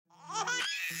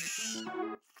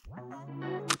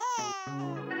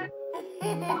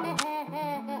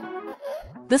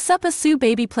The Suposeu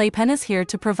Baby Playpen is here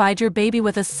to provide your baby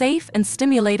with a safe and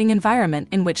stimulating environment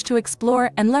in which to explore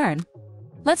and learn.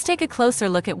 Let's take a closer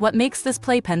look at what makes this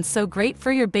playpen so great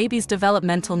for your baby's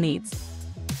developmental needs.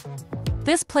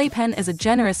 This playpen is a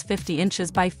generous 50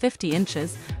 inches by 50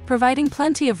 inches, providing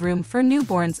plenty of room for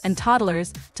newborns and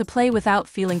toddlers to play without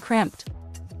feeling cramped.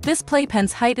 This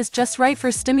playpen's height is just right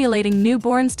for stimulating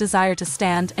newborns' desire to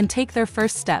stand and take their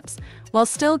first steps, while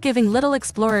still giving little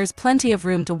explorers plenty of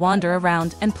room to wander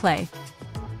around and play.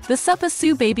 The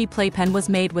Suposeu Baby Playpen was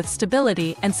made with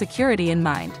stability and security in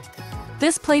mind.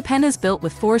 This playpen is built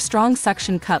with 4 strong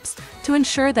suction cups to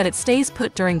ensure that it stays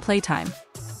put during playtime.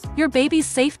 Your baby's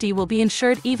safety will be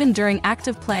ensured even during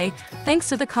active play, thanks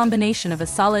to the combination of a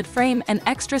solid frame and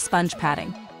extra sponge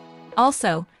padding.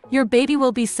 Also, your baby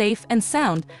will be safe and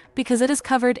sound because it is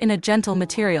covered in a gentle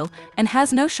material and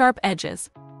has no sharp edges.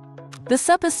 The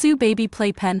Suposeu Baby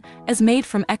Playpen is made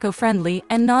from eco-friendly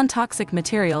and non-toxic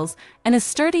materials and is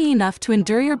sturdy enough to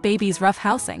endure your baby's rough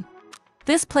housing.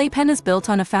 This playpen is built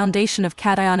on a foundation of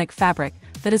cationic fabric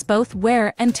that is both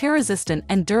wear and tear resistant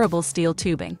and durable steel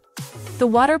tubing. The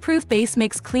waterproof base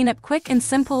makes cleanup quick and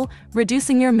simple,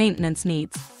 reducing your maintenance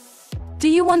needs. Do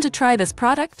you want to try this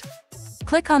product?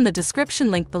 Click on the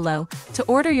description link below to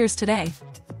order yours today.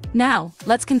 Now,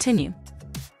 let's continue.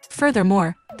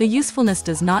 Furthermore, the usefulness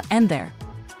does not end there.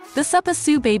 The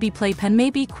Suposeu Baby Playpen may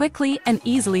be quickly and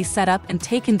easily set up and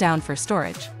taken down for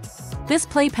storage. This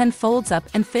playpen folds up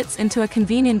and fits into a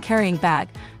convenient carrying bag,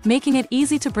 making it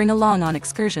easy to bring along on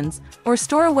excursions or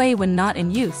store away when not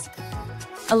in use.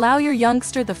 Allow your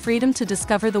youngster the freedom to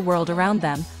discover the world around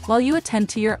them while you attend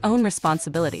to your own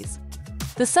responsibilities.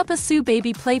 The Suposeu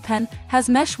Baby Playpen has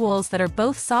mesh walls that are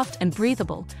both soft and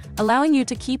breathable, allowing you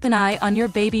to keep an eye on your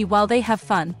baby while they have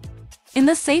fun. In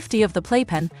the safety of the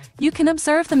playpen, you can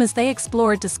observe them as they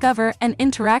explore, discover, and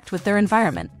interact with their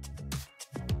environment.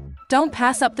 Don't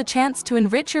pass up the chance to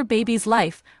enrich your baby's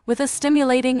life with a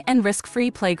stimulating and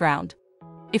risk-free playground.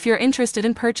 If you're interested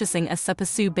in purchasing a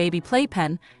Suposeu Baby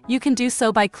Playpen, you can do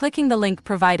so by clicking the link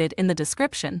provided in the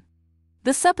description.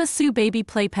 The Suposeu Baby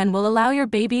Playpen will allow your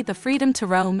baby the freedom to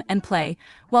roam and play,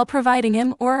 while providing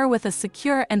him or her with a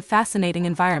secure and fascinating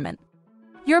environment.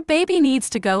 Your baby needs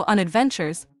to go on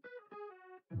adventures.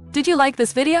 Did you like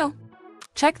this video?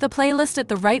 Check the playlist at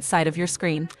the right side of your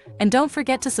screen, and don't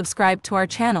forget to subscribe to our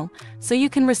channel so you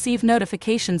can receive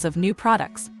notifications of new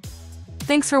products.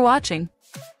 Thanks for watching.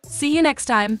 See you next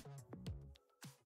time.